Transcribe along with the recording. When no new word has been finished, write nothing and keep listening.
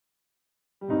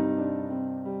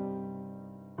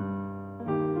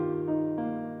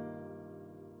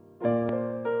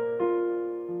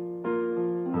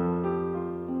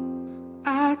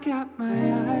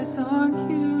on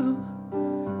you.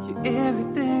 You're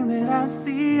everything that I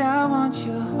see. I want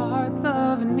your heart,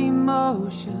 love, and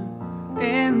emotion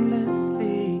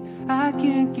endlessly. I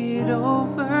can't get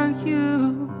over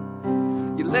you.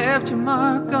 You left your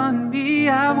mark on me.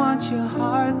 I want your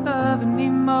heart, love, and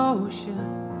emotion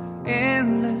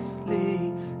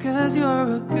endlessly. 'Cause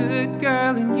you're a good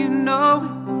girl and you know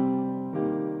it.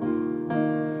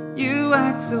 You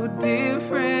act so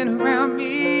different around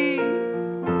me.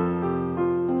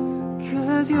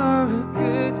 'Cause you're a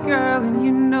good girl and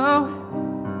you know it.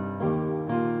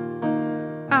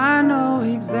 I know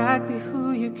exactly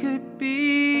who you could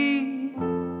be.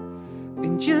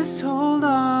 And just hold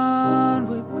on,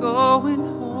 we're going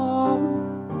home.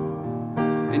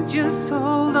 And just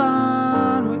hold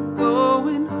on, we're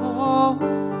going home.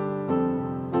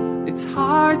 It's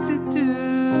hard to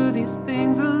do these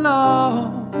things alone.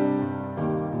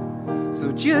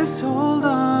 So just hold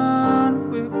on,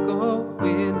 we're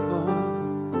going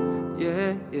home.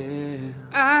 Yeah, yeah.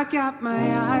 I got my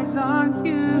eyes on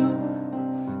you.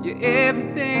 You're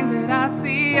everything that I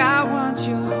see. I want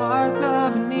your heart,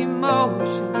 love, and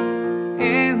emotion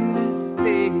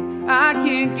endlessly. I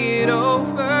can't get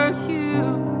over you.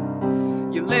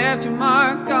 You left your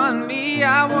mark on me.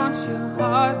 I want your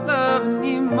heart, love, and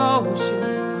emotion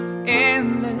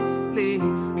endlessly.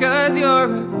 'Cause you're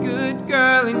a good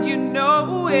girl and you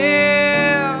know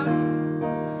it.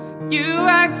 You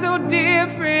act so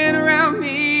different around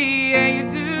me, yeah you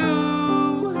do.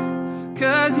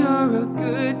 'Cause you're a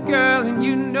good girl and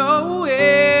you know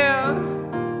it.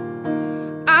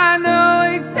 I know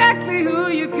exactly who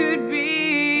you could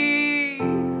be.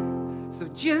 So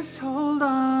just hold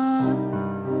on,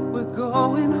 we're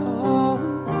going home.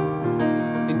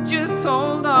 And just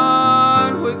hold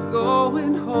on, we're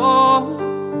going home.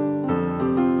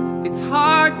 It's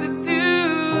hard to do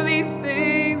these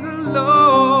things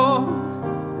alone.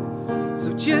 So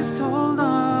just hold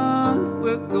on,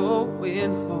 we're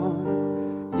going home.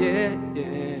 Yeah,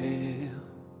 yeah.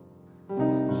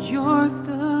 You're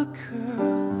the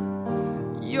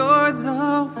girl, you're the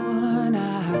one.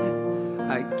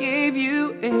 I gave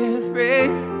you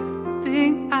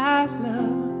everything I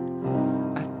love.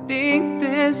 I think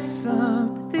there's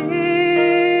something.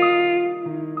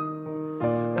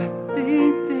 I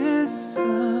think there's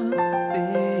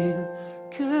something.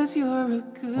 'Cause you're a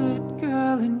good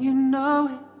girl and you know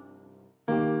it.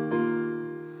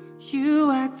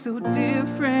 You act so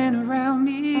different around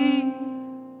me.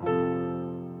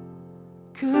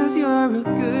 'Cause you're a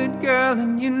good girl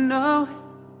and you know it.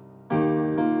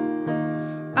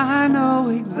 I know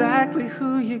exactly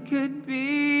who you could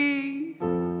be.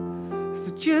 So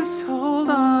just hold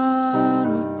on,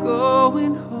 we're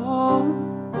going home.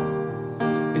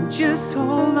 And just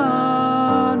hold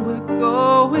on, we're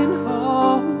going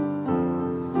home.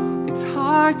 It's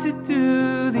hard to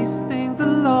do these things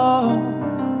alone.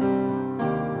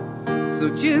 So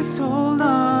just hold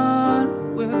on.